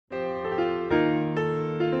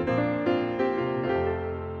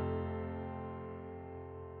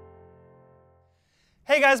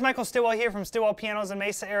Hey guys, Michael Stillwell here from Stillwell Pianos in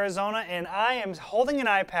Mesa, Arizona, and I am holding an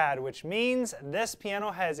iPad, which means this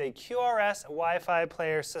piano has a QRS Wi-Fi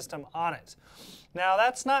player system on it. Now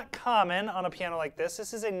that's not common on a piano like this.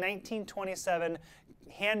 This is a 1927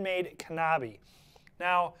 handmade Knabe.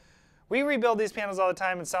 Now, we rebuild these pianos all the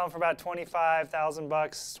time and sell them for about $25,000,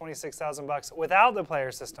 $26,000 without the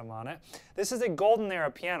player system on it. This is a golden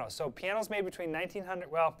era piano. So pianos made between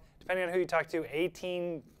 1900, well, depending on who you talk to,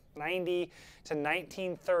 1890 to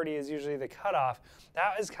 1930 is usually the cutoff.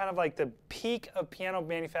 That is kind of like the peak of piano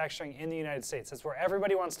manufacturing in the United States. That's where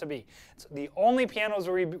everybody wants to be. So the only pianos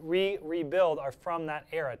we rebuild are from that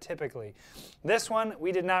era, typically. This one,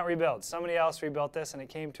 we did not rebuild. Somebody else rebuilt this, and it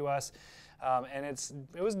came to us. And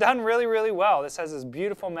it was done really, really well. This has this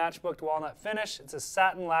beautiful matchbooked walnut finish. It's a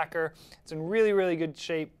satin lacquer. It's in really, really good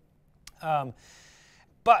shape.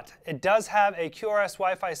 But it does have a QRS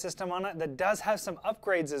Wi-Fi system on it that does have some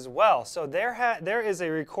upgrades as well. So there is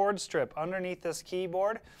a record strip underneath this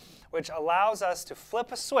keyboard, which allows us to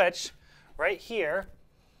flip a switch right here.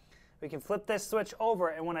 We can flip this switch over,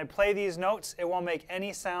 and when I play these notes, it won't make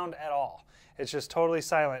any sound at all. It's just totally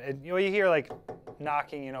silent. You hear like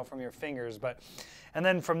knocking, from your fingers. And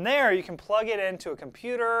then from there, you can plug it into a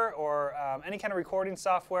computer or any kind of recording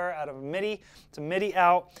software out of MIDI. It's a MIDI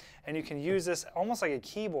out, and you can use this almost like a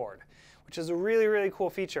keyboard, which is a really, really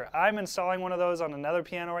cool feature. I'm installing one of those on another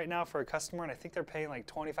piano right now for a customer, and I think they're paying like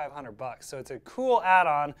 $2,500. So it's a cool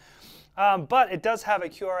add-on, but it does have a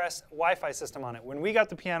QRS Wi-Fi system on it. When we got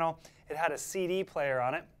the piano, it had a CD player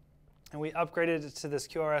on it. And we upgraded it to this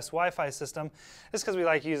QRS Wi-Fi system just because we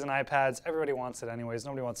like using iPads. Everybody wants it anyways.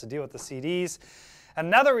 Nobody wants to deal with the CDs.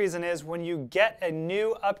 Another reason is when you get a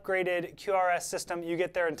new upgraded QRS system, you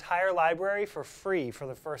get their entire library for free for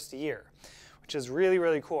the first year, which is really,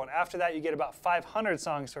 really cool. And after that, you get about 500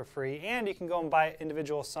 songs for free, and you can go and buy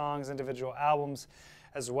individual songs, individual albums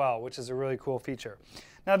as well, which is a really cool feature.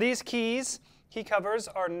 Now these key covers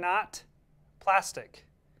are not plastic.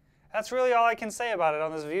 That's really all I can say about it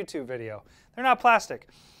on this YouTube video. They're not plastic.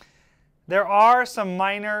 There are some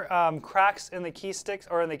minor cracks in the key sticks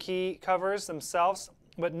or in the key covers themselves,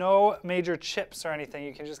 but no major chips or anything.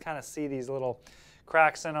 You can just kind of see these little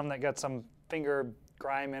cracks in them that got some finger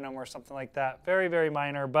grime in them or something like that. Very, very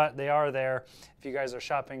minor, but they are there if you guys are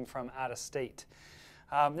shopping from out of state.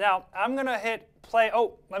 Now, I'm going to hit play.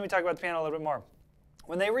 Oh, let me talk about the piano a little bit more.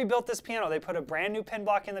 When they rebuilt this piano, they put a brand new pin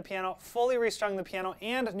block in the piano, fully restrung the piano,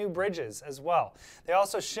 and new bridges as well. They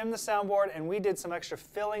also shimmed the soundboard, and we did some extra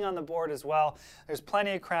filling on the board as well. There's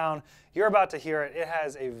plenty of crown. You're about to hear it. It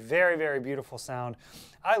has a very, very beautiful sound.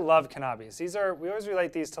 I love Knabes. We always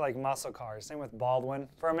relate these to like muscle cars. Same with Baldwin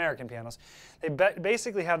for American pianos. They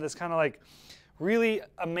basically have this kind of like really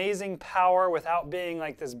amazing power without being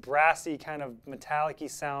like this brassy kind of metallic-y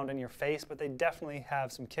sound in your face, but they definitely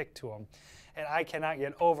have some kick to them. And I cannot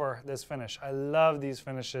get over this finish. I love these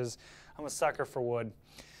finishes. I'm a sucker for wood.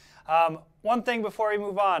 One thing before we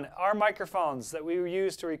move on, our microphones that we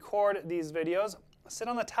use to record these videos sit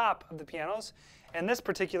on the top of the pianos, and this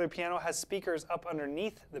particular piano has speakers up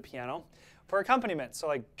underneath the piano for accompaniment, so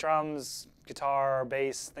like drums, guitar,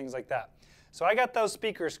 bass, things like that. So I got those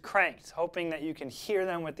speakers cranked, hoping that you can hear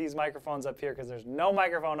them with these microphones up here because there's no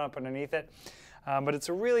microphone up underneath it. But it's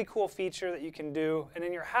a really cool feature that you can do. And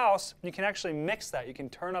in your house, you can actually mix that. You can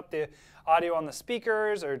turn up the audio on the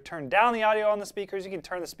speakers or turn down the audio on the speakers. You can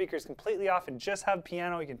turn the speakers completely off and just have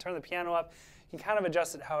piano. You can turn the piano up. You can kind of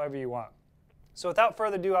adjust it however you want. So without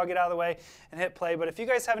further ado, I'll get out of the way and hit play. But if you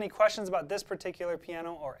guys have any questions about this particular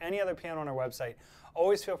piano or any other piano on our website,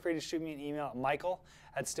 always feel free to shoot me an email at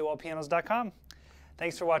michael@stillwellpianos.com.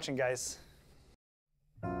 Thanks for watching, guys.